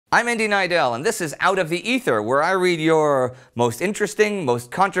I'm Indy Nidell, and this is Out of the Ether, where I read your most interesting, most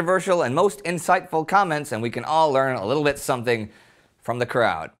controversial, and most insightful comments, and we can all learn a little bit something from the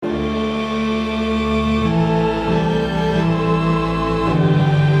crowd.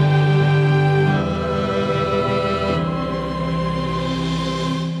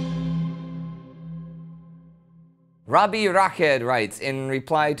 Robbie Rakhed writes, in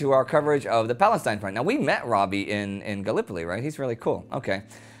reply to our coverage of the Palestine Front. Now, we met Robbie in Gallipoli, right? He's really cool. Okay.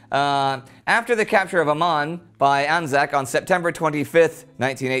 After the capture of Amman by Anzac on September 25th,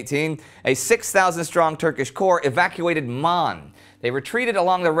 1918, a 6,000-strong Turkish corps evacuated Man. They retreated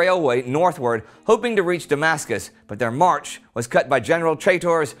along the railway northward, hoping to reach Damascus, but their march was cut by General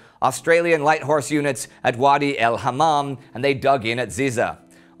Chaytor's Australian light horse units at Wadi el Hammam, and they dug in at Ziza.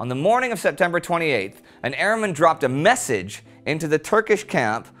 On the morning of September 28th, an airman dropped a message into the Turkish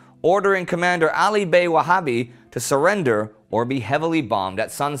camp ordering Commander Ali Bey Wahabi to surrender or be heavily bombed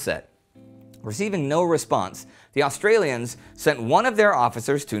at sunset. Receiving no response, the Australians sent one of their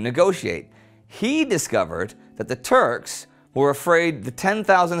officers to negotiate. He discovered that the Turks were afraid the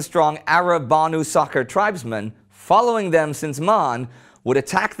 10,000-strong Arab Banu Sakhr tribesmen following them since Man would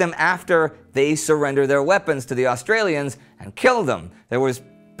attack them after they surrender their weapons to the Australians and kill them. There was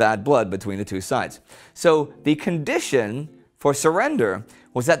bad blood between the two sides. So the condition for surrender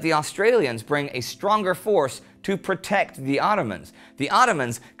was that the Australians bring a stronger force to protect the Ottomans. The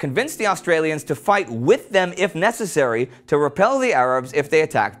Ottomans convinced the Australians to fight with them if necessary to repel the Arabs if they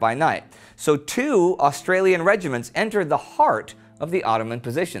attacked by night. So 2 Australian regiments entered the heart of the Ottoman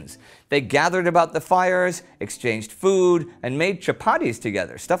positions. They gathered about the fires, exchanged food, and made chapatis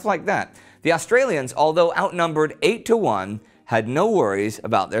together, stuff like that. The Australians, although outnumbered 8-1, had no worries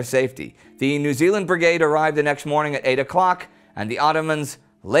about their safety. The New Zealand Brigade arrived the next morning at 8 o'clock, and the Ottomans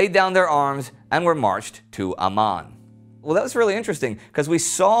laid down their arms and were marched to Amman. Well, that was really interesting, because we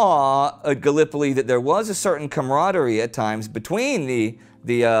saw at Gallipoli that there was a certain camaraderie at times between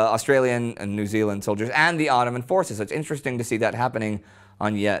the Australian and New Zealand soldiers and the Ottoman forces. So it's interesting to see that happening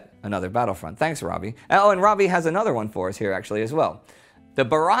on yet another battlefront. Thanks, Robbie. Oh, and Robbie has another one for us here, actually, as well. The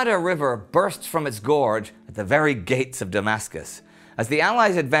Barada River bursts from its gorge at the very gates of Damascus. As the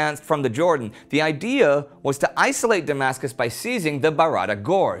Allies advanced from the Jordan, the idea was to isolate Damascus by seizing the Barada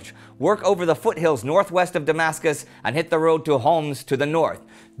Gorge, work over the foothills northwest of Damascus, and hit the road to Homs to the north.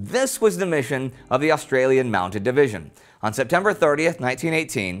 This was the mission of the Australian Mounted Division. On September 30th,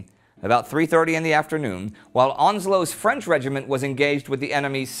 1918, about 3:30 in the afternoon, while Onslow's French regiment was engaged with the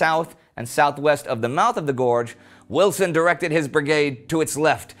enemy south and southwest of the mouth of the gorge, Wilson directed his brigade to its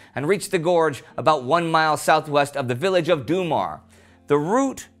left and reached the gorge about 1 mile southwest of the village of Dumar. The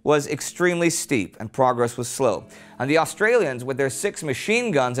route was extremely steep and progress was slow, and the Australians, with their 6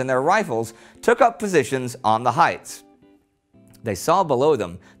 machine guns and their rifles, took up positions on the heights. They saw below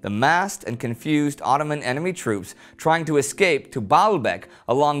them the massed and confused Ottoman enemy troops trying to escape to Baalbek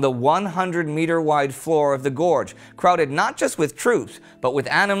along the 100-meter-wide floor of the gorge, crowded not just with troops, but with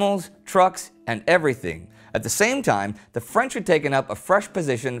animals, trucks, and everything. At the same time, the French had taken up a fresh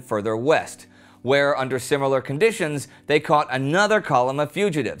position further west, where, under similar conditions, they caught another column of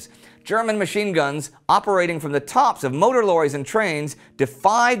fugitives. German machine guns, operating from the tops of motor lorries and trains,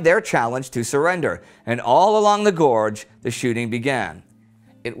 defied their challenge to surrender, and all along the gorge, the shooting began.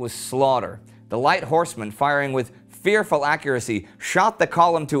 It was slaughter. The light horsemen, firing with fearful accuracy, shot the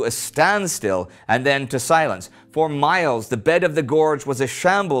column to a standstill and then to silence. For miles, the bed of the gorge was a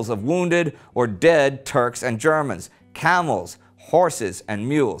shambles of wounded or dead Turks and Germans, camels, horses, and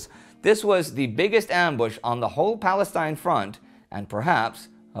mules. This was the biggest ambush on the whole Palestine Front, and perhaps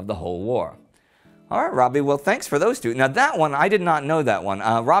of the whole war. All right, Robbie, well, thanks for those two. Now, that one, I did not know that one.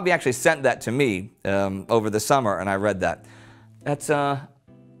 Robbie actually sent that to me over the summer, and I read that. That's,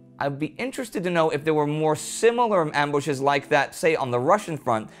 I'd be interested to know if there were more similar ambushes like that, say, on the Russian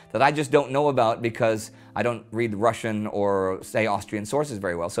front, that I just don't know about because I don't read Russian or, say, Austrian sources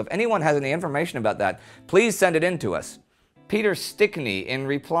very well. So if anyone has any information about that, please send it in to us. Peter Stickney, in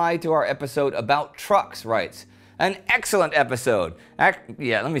reply to our episode about trucks, writes, "An excellent episode."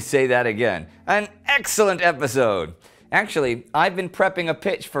 Yeah, let me say that again. An excellent episode. Actually, I've been prepping a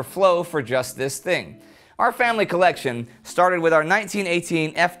pitch for Flo for just this thing. Our family collection started with our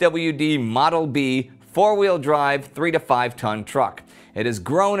 1918 FWD Model B 4-wheel drive 3 to 5 ton truck. It has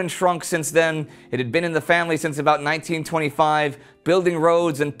grown and shrunk since then. It had been in the family since about 1925, building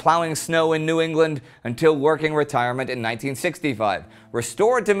roads and plowing snow in New England until working retirement in 1965.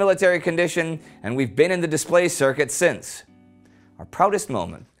 Restored to military condition, and we've been in the display circuit since. Our proudest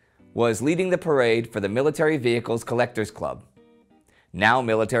moment was leading the parade for the Military Vehicles Collectors Club, now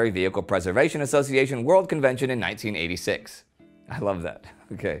Military Vehicle Preservation Association World Convention in 1986. I love that.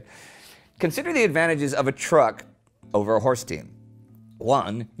 Okay. Consider the advantages of a truck over a horse team.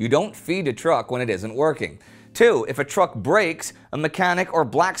 1. You don't feed a truck when it isn't working. 2. If a truck breaks, a mechanic or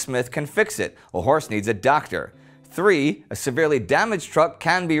blacksmith can fix it. A horse needs a doctor. 3. A severely damaged truck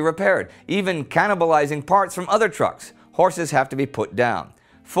can be repaired, even cannibalizing parts from other trucks. Horses have to be put down.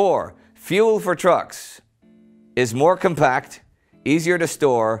 4. Fuel for trucks is more compact, easier to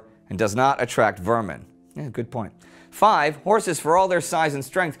store, and does not attract vermin. Yeah, good point. 5. Horses, for all their size and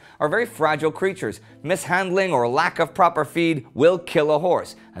strength, are very fragile creatures. Mishandling or lack of proper feed will kill a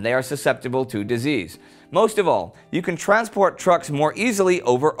horse, and they are susceptible to disease. Most of all, you can transport trucks more easily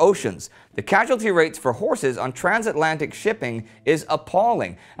over oceans. The casualty rates for horses on transatlantic shipping is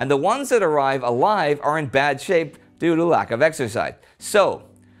appalling, and the ones that arrive alive are in bad shape due to lack of exercise. So,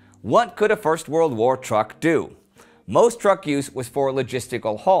 what could a First World War truck do? Most truck use was for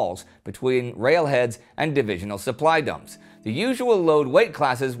logistical hauls between railheads and divisional supply dumps. The usual load weight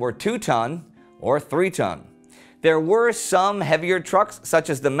classes were 2-ton or 3-ton. There were some heavier trucks such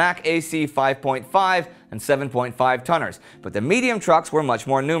as the Mack AC 5.5 and 7.5 tonners, but the medium trucks were much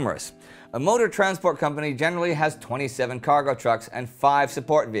more numerous. A motor transport company generally has 27 cargo trucks and 5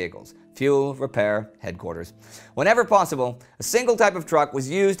 support vehicles: fuel, repair, headquarters. Whenever possible, a single type of truck was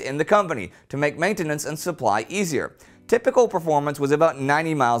used in the company to make maintenance and supply easier. Typical performance was about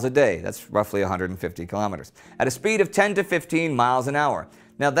 90 miles a day, that's roughly 150 kilometers, at a speed of 10 to 15 miles an hour.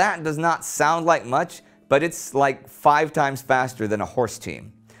 Now that does not sound like much, but it's like 5 times faster than a horse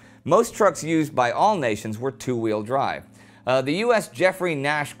team. Most trucks used by all nations were 2-wheel drive. The US Jeffrey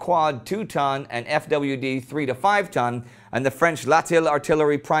Nash Quad 2-ton and FWD 3 to 5-ton, and the French Latil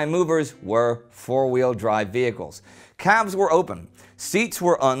Artillery prime movers were 4-wheel drive vehicles. Cabs were open, seats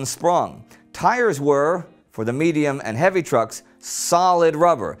were unsprung, tires were, for the medium and heavy trucks, solid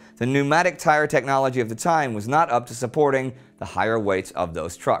rubber. The pneumatic tire technology of the time was not up to supporting the higher weights of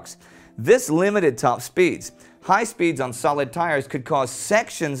those trucks. This limited top speeds. High speeds on solid tires could cause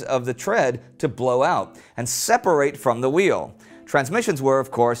sections of the tread to blow out and separate from the wheel. Transmissions were,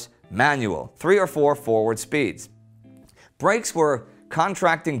 of course, manual, 3 or 4 forward speeds. Brakes were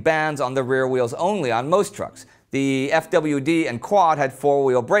contracting bands on the rear wheels only on most trucks. The FWD and Quad had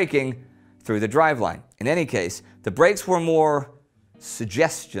 4-wheel braking through the driveline. In any case, the brakes were more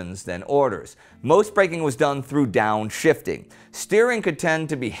suggestions than orders. Most braking was done through downshifting. Steering could tend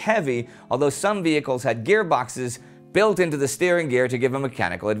to be heavy, although some vehicles had gearboxes built into the steering gear to give a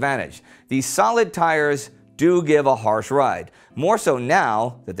mechanical advantage. These solid tires do give a harsh ride, more so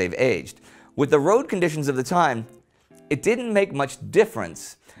now that they've aged. With the road conditions of the time, it didn't make much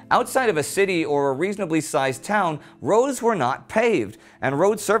difference. Outside of a city or a reasonably sized town, roads were not paved, and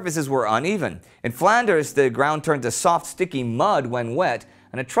road surfaces were uneven. In Flanders, the ground turned to soft, sticky mud when wet,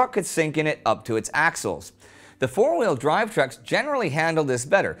 and a truck could sink in it up to its axles. The 4-wheel drive trucks generally handled this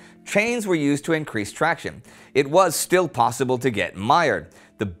better. Chains were used to increase traction. It was still possible to get mired.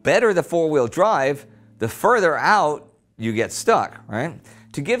 The better the 4-wheel drive, the further out you get stuck, right?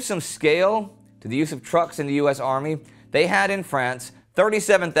 To give some scale to the use of trucks in the US Army, they had in France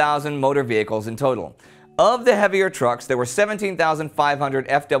 37,000 motor vehicles in total. Of the heavier trucks, there were 17,500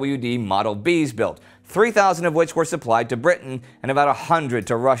 FWD Model Bs built, 3,000 of which were supplied to Britain and about 100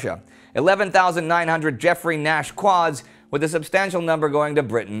 to Russia. 11,900 Jeffrey Nash Quads, with a substantial number going to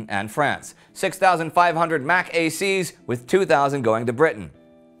Britain and France. 6,500 Mack ACs, with 2,000 going to Britain.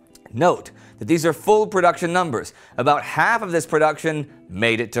 Note that these are full production numbers. About half of this production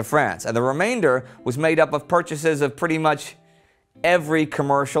made it to France, and the remainder was made up of purchases of pretty much every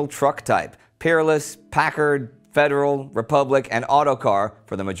commercial truck type: Peerless, Packard, Federal, Republic, and Autocar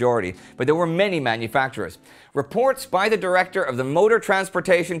for the majority, but there were many manufacturers. Reports by the director of the Motor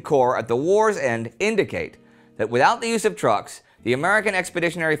Transportation Corps at the war's end indicate that without the use of trucks, the American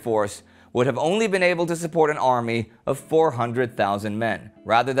Expeditionary Force would have only been able to support an army of 400,000 men,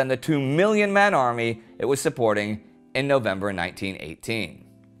 rather than the 2 million man army it was supporting in November 1918.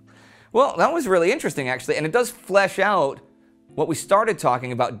 Well, that was really interesting actually, and it does flesh out what we started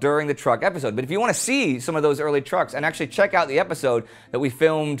talking about during the truck episode. But if you want to see some of those early trucks and actually check out the episode that we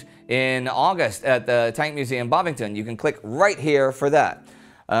filmed in August at the Tank Museum Bovington, you can click right here for that.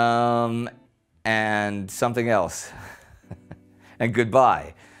 And something else. And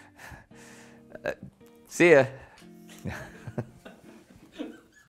goodbye. See ya.